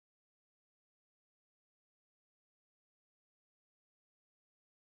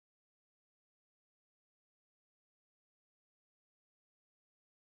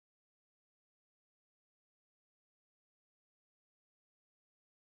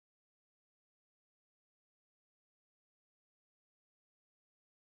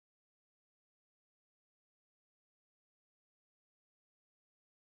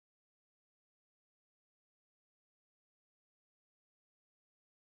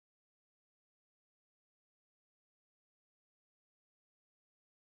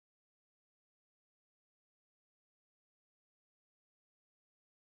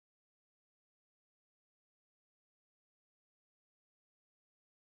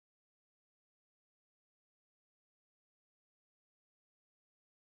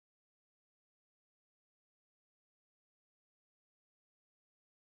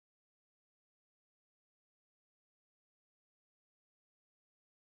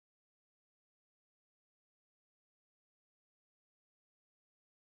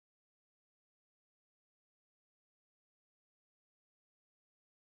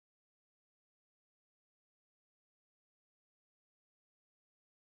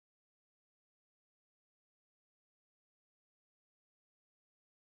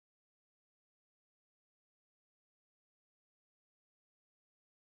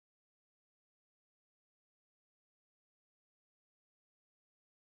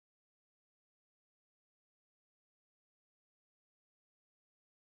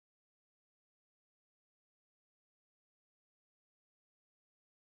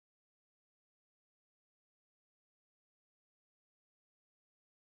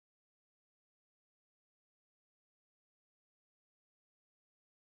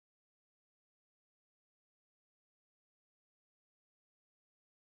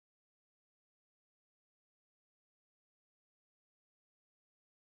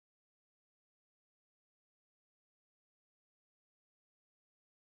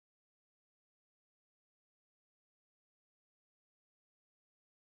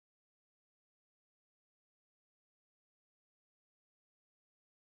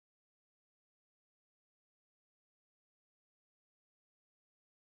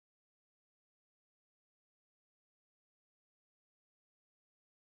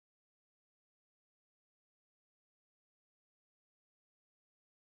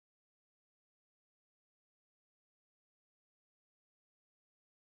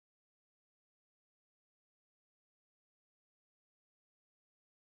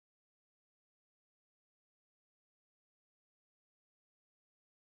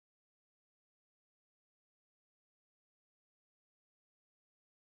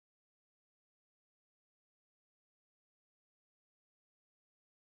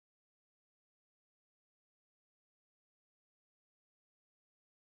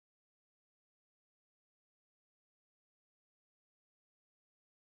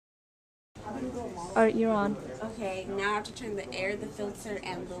Or you're on. Okay, now I have to turn the air, the filter,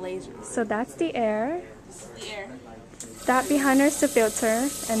 and the laser on. So that's the air. This is the air. That behind her is the filter,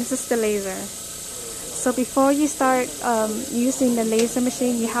 and this is the laser. So before you start using the laser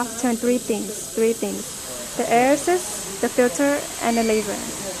machine, you have to turn three things. The air assist, the filter, and the laser.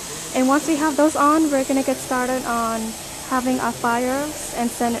 And once we have those on, we're gonna get started on having our files and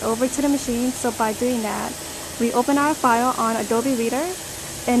send it over to the machine. So by doing that, we open our file on Adobe Reader,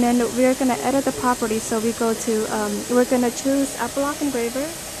 and then we're gonna edit the properties. So we go to, we're gonna choose Epilog Engraver.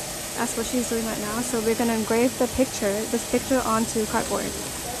 That's what she's doing right now. So we're gonna engrave this picture onto cardboard.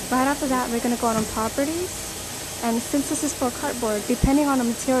 Right after that, we're gonna go on properties. And since this is for cardboard, depending on the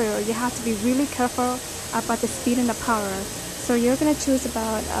material, you have to be really careful about the speed and the power. So you're gonna choose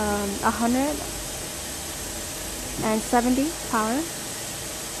about 170 power.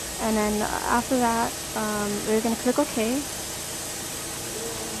 And then after that, we're gonna click OK.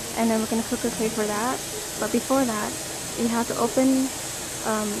 And then we're gonna click OK for that. But before that, you have to open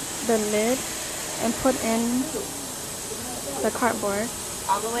the lid and put in the cardboard.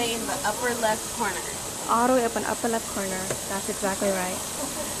 All the way in the upper left corner. All the way up in the upper left corner. That's exactly right.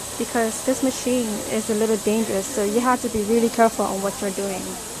 Because this machine is a little dangerous, so you have to be really careful on what you're doing.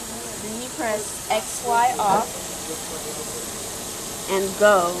 Then you press XY off and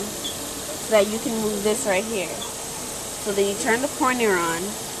go so that you can move this right here. So then you turn the pointer on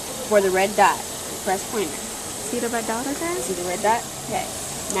for the red dot. Press pointer. See the red dot right there? See the red dot? Okay.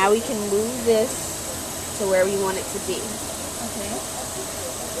 Now we can move this to where we want it to be. Okay.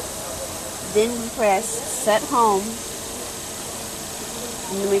 Then we press set home.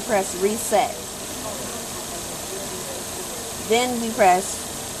 And then we press reset. Then we press,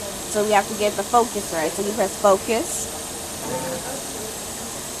 so we have to get the focus right. So we press focus.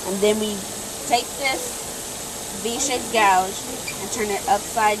 And then we take this V-shaped gouge and turn it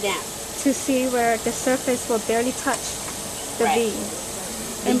upside down. To see where the surface will barely touch the Right. V.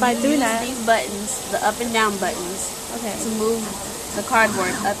 And by doing use that, these buttons, the up and down buttons, okay, to move the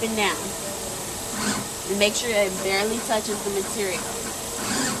cardboard up and down. And make sure it barely touches the material.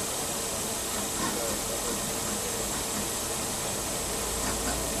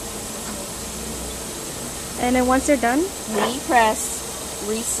 and then once you're done, Then you press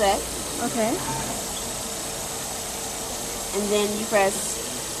reset, okay, and then you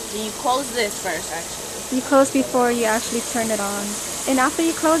close this first actually. you close before you actually turn it on. And after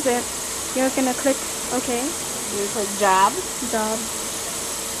you close it, you're gonna click OK, You click job, job,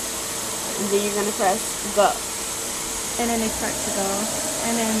 and then you're gonna press go. and then it starts to go.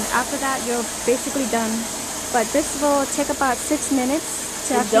 And then after that, you're basically done. But this will take about 6 minutes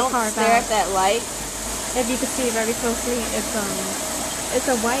to And actually don't carve stare out. at that light. If you can see very closely, it's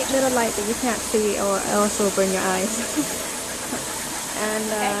a white little light that you can't see, or else will burn your eyes. And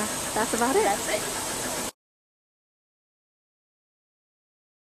Okay. that's about it. That's it.